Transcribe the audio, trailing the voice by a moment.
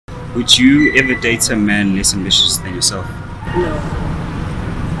Would you ever date a man less ambitious than yourself? No. No,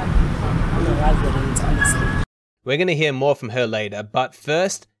 I wouldn't, honestly. We're going to hear more from her later, but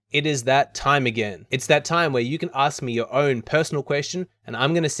first, it is that time again. It's that time where you can ask me your own personal question and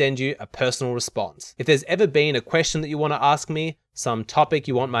I'm going to send you a personal response. If there's ever been a question that you want to ask me, some topic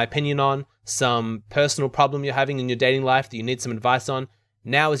you want my opinion on, some personal problem you're having in your dating life that you need some advice on,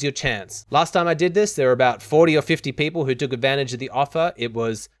 now is your chance. Last time I did this, there were about 40 or 50 people who took advantage of the offer. It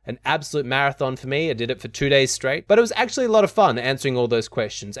was an absolute marathon for me. I did it for 2 days straight, but it was actually a lot of fun answering all those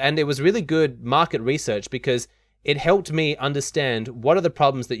questions. And it was really good market research because it helped me understand what are the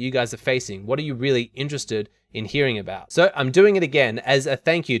problems that you guys are facing. What are you really interested in hearing about? So I'm doing it again as a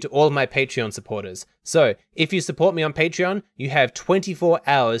thank you to all of my Patreon supporters. So if you support me on Patreon, you have 24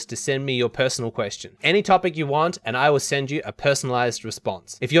 hours to send me your personal question. Any topic you want, and I will send you a personalized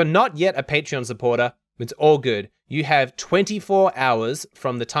response. If you're not yet a Patreon supporter, it's all good. You have 24 hours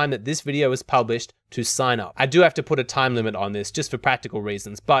from the time that this video is published to sign up. I do have to put a time limit on this just for practical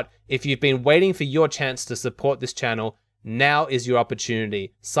reasons, but if you've been waiting for your chance to support this channel, now is your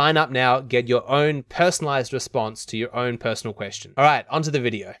opportunity. Sign up now, get your own personalized response to your own personal question. All right, onto the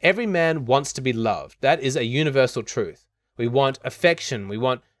video. Every man wants to be loved. That is a universal truth. We want affection, we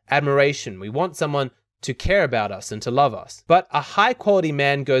want admiration, we want someone to care about us and to love us. But a high quality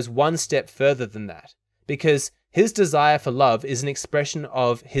man goes one step further than that, because his desire for love is an expression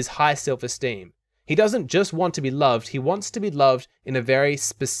of his high self-esteem. He doesn't just want to be loved, he wants to be loved in a very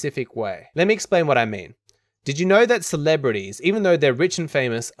specific way. Let me explain what I mean. Did you know that celebrities, even though they're rich and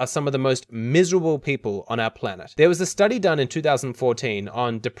famous, are some of the most miserable people on our planet? There was a study done in 2014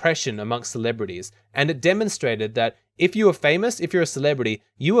 on depression amongst celebrities, and it demonstrated that if you are famous, if you're a celebrity,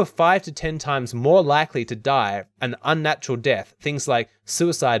 you are 5 to 10 times more likely to die an unnatural death, things like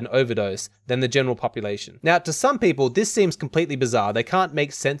suicide and overdose, than the general population. Now, to some people, this seems completely bizarre. They can't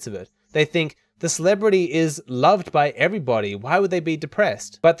make sense of it. They think, the celebrity is loved by everybody. Why would they be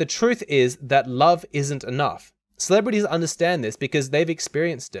depressed? But the truth is that love isn't enough. Celebrities understand this because they've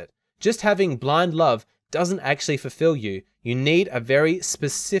experienced it. Just having blind love doesn't actually fulfill you. You need a very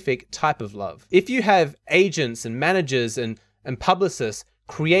specific type of love. If you have agents and managers and publicists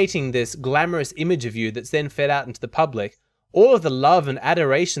creating this glamorous image of you that's then fed out into the public, all of the love and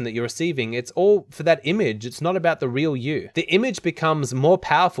adoration that you're receiving, it's all for that image. It's not about the real you. The image becomes more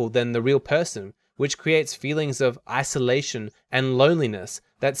powerful than the real person, which creates feelings of isolation and loneliness,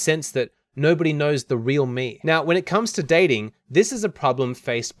 that sense that nobody knows the real me. Now, when it comes to dating, this is a problem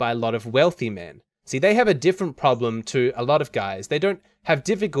faced by a lot of wealthy men. See, they have a different problem to a lot of guys. They don't have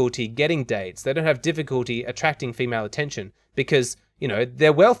difficulty getting dates. They don't have difficulty attracting female attention because, you know,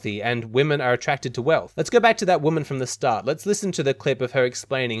 they're wealthy and women are attracted to wealth. Let's go back to that woman from the start. Let's listen to the clip of her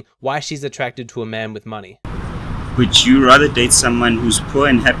explaining why she's attracted to a man with money. Would you rather date someone who's poor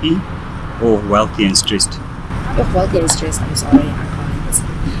and happy or wealthy and stressed? If wealthy and stressed, I'm sorry, I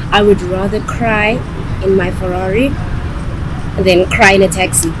can't. I would rather cry in my Ferrari than cry in a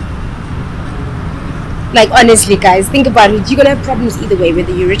taxi. Like, honestly, guys, think about it. You're gonna have problems either way,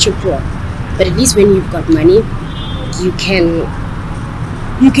 whether you're rich or poor. But at least when you've got money, you can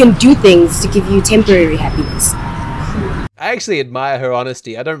do things to give you temporary happiness. I actually admire her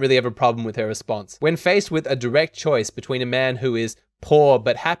honesty. I don't really have a problem with her response. When faced with a direct choice between a man who is poor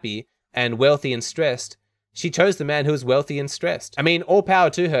but happy and wealthy and stressed, she chose the man who is wealthy and stressed. I mean, all power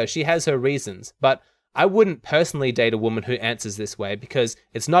to her. She has her reasons, but I wouldn't personally date a woman who answers this way because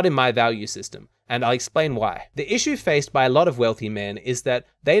it's not in my value system, and I'll explain why. The issue faced by a lot of wealthy men is that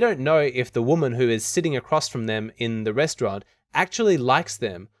they don't know if the woman who is sitting across from them in the restaurant actually likes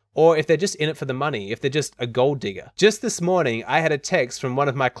them, or if they're just in it for the money, if they're just a gold digger. Just this morning, I had a text from one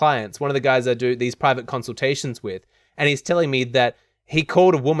of my clients, one of the guys I do these private consultations with, and he's telling me that he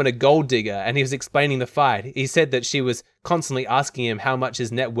called a woman a gold digger and he was explaining the fight. He said that she was constantly asking him how much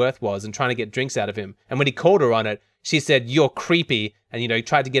his net worth was and trying to get drinks out of him. And when he called her on it, she said, "You're creepy," and, you know,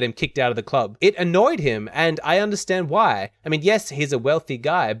 tried to get him kicked out of the club. It annoyed him, and I understand why. I mean, yes, he's a wealthy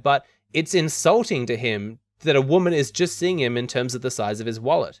guy, but it's insulting to him that a woman is just seeing him in terms of the size of his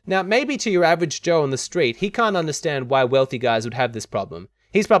wallet. Now, maybe to your average Joe on the street, he can't understand why wealthy guys would have this problem.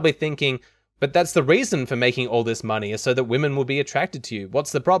 He's probably thinking, but that's the reason for making all this money, is so that women will be attracted to you.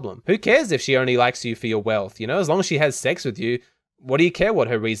 What's the problem? Who cares if she only likes you for your wealth? You know, as long as she has sex with you, what do you care what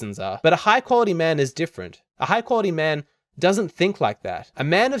her reasons are? But a high quality man is different. A high quality man doesn't think like that. A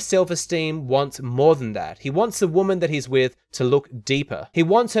man of self-esteem wants more than that. He wants the woman that he's with to look deeper. He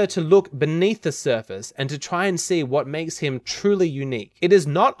wants her to look beneath the surface and to try and see what makes him truly unique. It is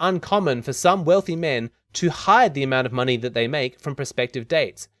not uncommon for some wealthy men to hide the amount of money that they make from prospective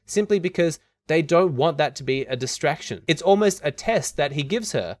dates, simply because they don't want that to be a distraction. It's almost a test that he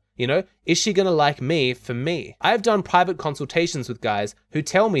gives her. You know, is she gonna like me for me? I have done private consultations with guys who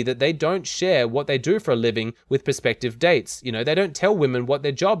tell me that they don't share what they do for a living with prospective dates. You know, they don't tell women what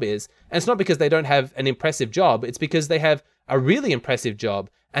their job is. And it's not because they don't have an impressive job, it's because they have a really impressive job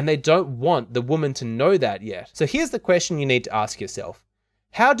and they don't want the woman to know that yet. So here's the question you need to ask yourself.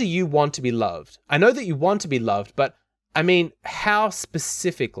 How do you want to be loved? I know that you want to be loved, but I mean, how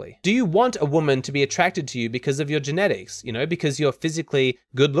specifically? Do you want a woman to be attracted to you because of your genetics, you know, because you're physically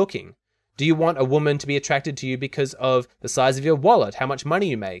good looking? Do you want a woman to be attracted to you because of the size of your wallet, how much money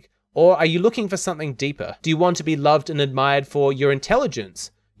you make? Or are you looking for something deeper? Do you want to be loved and admired for your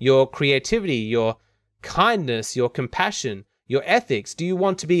intelligence, your creativity, your kindness, your compassion, your ethics? Do you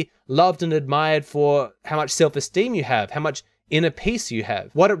want to be loved and admired for how much self-esteem you have, how much inner peace you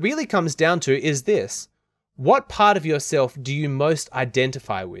have? What it really comes down to is this. What part of yourself do you most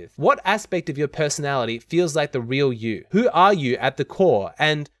identify with? What aspect of your personality feels like the real you? Who are you at the core?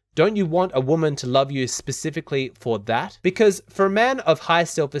 And don't you want a woman to love you specifically for that? Because for a man of high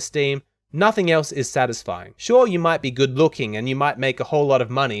self-esteem, nothing else is satisfying. Sure, you might be good looking and you might make a whole lot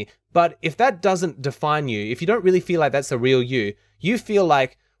of money, but if that doesn't define you, if you don't really feel like that's the real you, you feel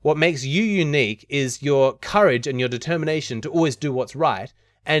like what makes you unique is your courage and your determination to always do what's right.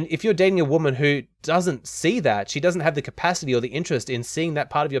 And if you're dating a woman who doesn't see that, she doesn't have the capacity or the interest in seeing that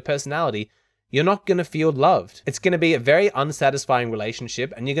part of your personality, you're not going to feel loved. It's going to be a very unsatisfying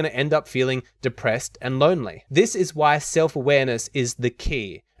relationship and you're going to end up feeling depressed and lonely. This is why self-awareness is the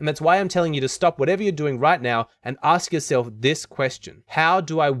key. And that's why I'm telling you to stop whatever you're doing right now and ask yourself this question. How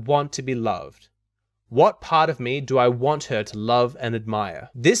do I want to be loved? What part of me do I want her to love and admire?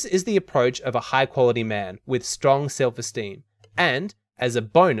 This is the approach of a high-quality man with strong self-esteem. And as a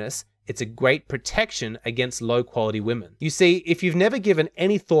bonus, it's a great protection against low-quality women. You see, if you've never given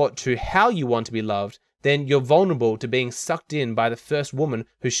any thought to how you want to be loved, then you're vulnerable to being sucked in by the first woman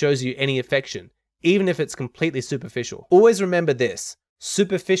who shows you any affection, even if it's completely superficial. Always remember this,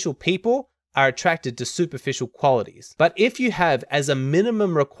 superficial people are attracted to superficial qualities. But if you have as a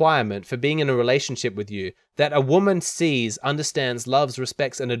minimum requirement for being in a relationship with you, that a woman sees, understands, loves,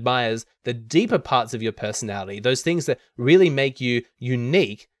 respects, and admires the deeper parts of your personality, those things that really make you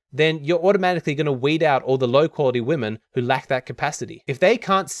unique, then you're automatically going to weed out all the low quality women who lack that capacity. If they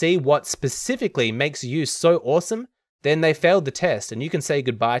can't see what specifically makes you so awesome, then they failed the test and you can say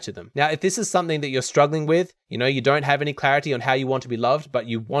goodbye to them. Now, if this is something that you're struggling with, you know, you don't have any clarity on how you want to be loved, but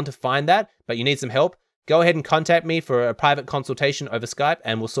you want to find that, but you need some help, go ahead and contact me for a private consultation over Skype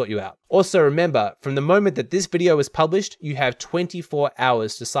and we'll sort you out. Also remember, from the moment that this video is published, you have 24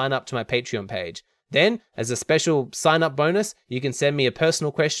 hours to sign up to my Patreon page. Then, as a special sign-up bonus, you can send me a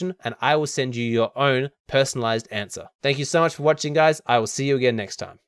personal question and I will send you your own personalized answer. Thank you so much for watching, guys. I will see you again next time.